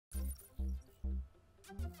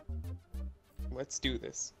Let's do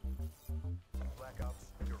this. Black Ops,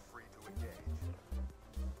 you're free to engage.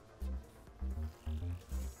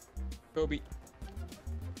 Kobe.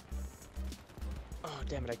 Oh,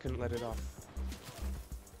 damn it, I couldn't let it off.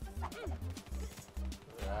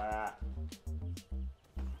 Ah.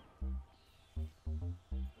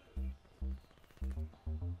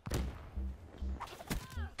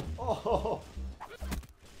 Oh!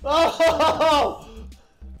 Oh!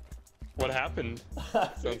 What happened?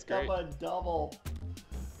 Sounds great. A double.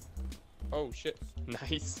 Oh, shit.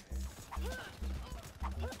 Nice.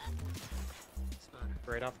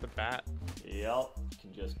 Right off the bat. Yep.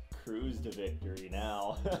 Can just cruise to victory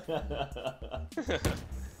now.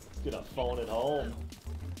 Gonna phone it home.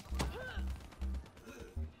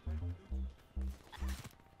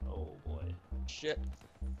 Oh boy. Shit.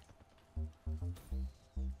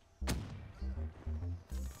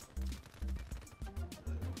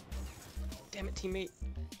 Damn it, teammate.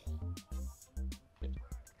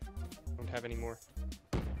 Don't have any more.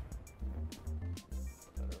 Better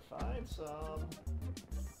find some.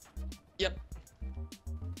 Yep.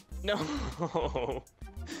 No.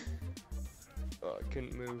 Oh, I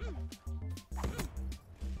couldn't move.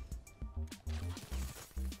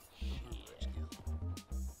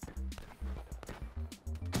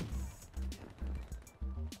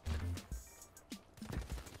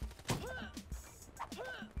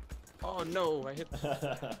 Oh no, I hit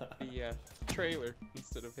the trailer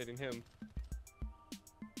instead of hitting him.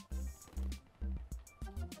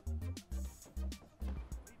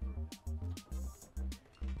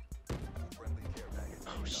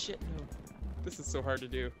 Oh shit, no. This is so hard to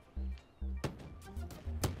do.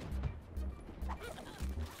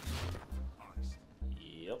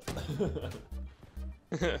 Yep.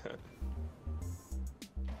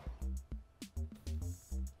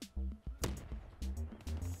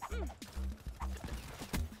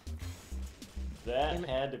 That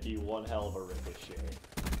had to be one hell of a ricochet.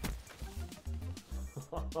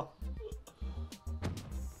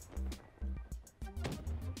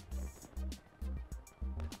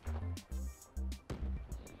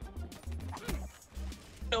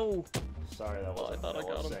 No! Sorry, that wasn't I thought I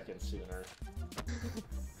got him. a second sooner.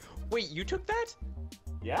 Wait, you took that?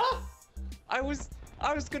 Yeah? I was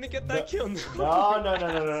gonna get that kill.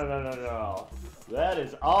 No. That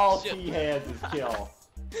is all Shit. he has is kill.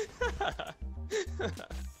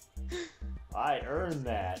 I earned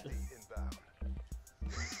that.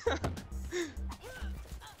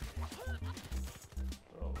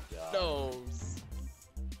 Oh god. No.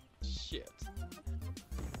 Shit.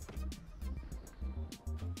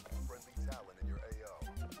 Friendly Talon in your AO.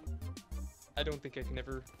 I don't think I can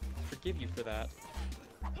ever forgive you for that.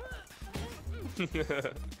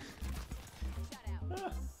 It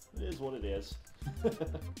is what it is.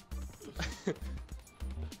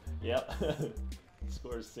 Yep.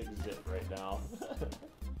 Scores 6-zip right now.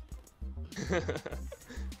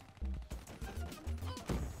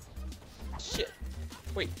 Shit.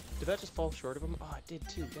 Wait, did that just fall short of him? Oh, it did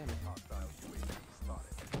too, damn it. Hostile UAV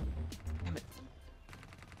spotted. Damn it.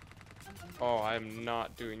 Oh, I'm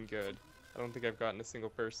not doing good. I don't think I've gotten a single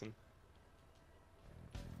person.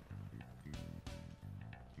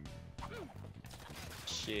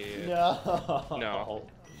 Shit. No. No.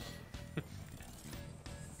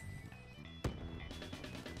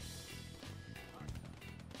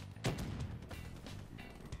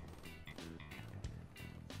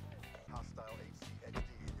 Hostile HCXD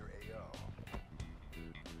in your AO.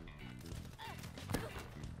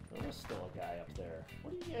 There's still a guy up there.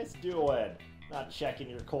 What are you guys doing? Not checking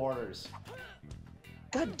your corners.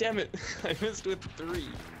 God damn it. I missed with 3.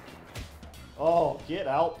 Oh, get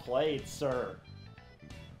outplayed, sir.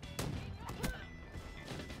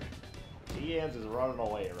 Diaz is running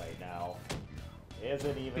away right now.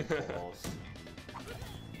 Isn't even close.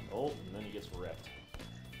 Oh, and then he gets ripped.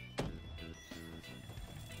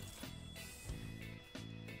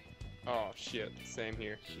 Oh shit, same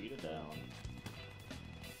here. Cheetah down.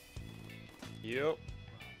 Yep.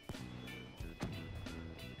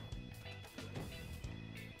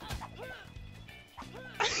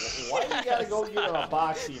 Why do you gotta go get in a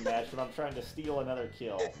boxing match when I'm trying to steal another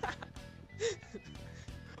kill?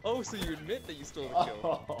 Oh, so you admit that you stole the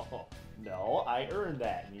kill? Oh, no, I earned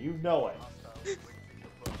that, and you know it. Hostile UAV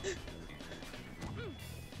above.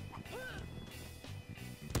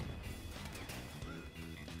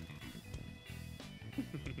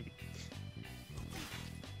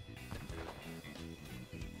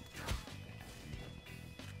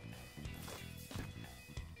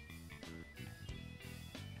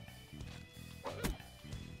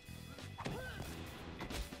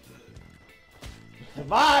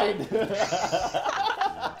 Mine!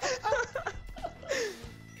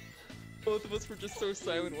 both of us were just so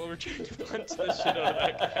silent while we're trying to punch the shit out of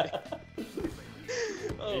that guy.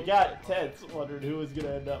 Oh, it got tense, wondering who was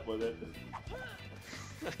gonna end up with it.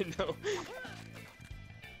 I know.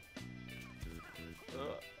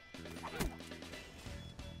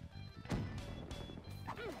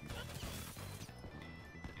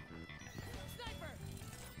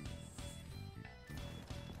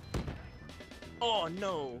 Oh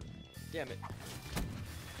no! Damn it.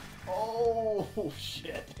 Oh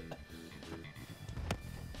shit.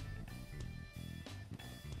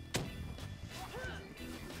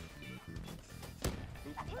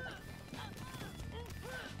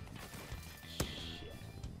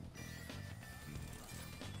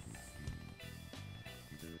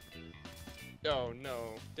 Oh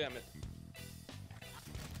no, damn it.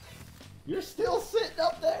 You're still sitting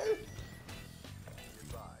up there? Be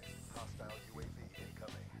advised, hostile UAV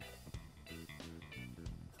incoming.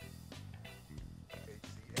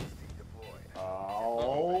 HCXD deployed.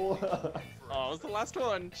 Oh. Oh, it was the last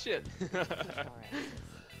one. Shit.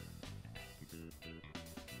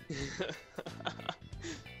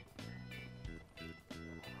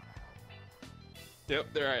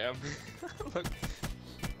 Yep, there I am. Look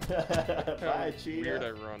how Bye, Cheetah. weird I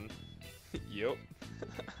run. Yep.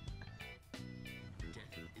 Death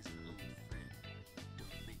is an old friend.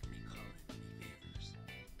 Don't make me call him any favors.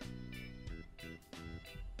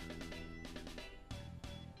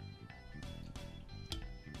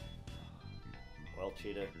 Well,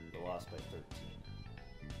 Cheetah, you lost by 13.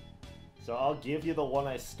 So I'll give you the one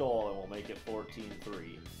I stole and we'll make it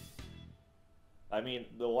 14-3. I mean,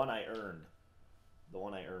 the one I earned. The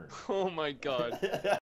one I earned. Oh my god.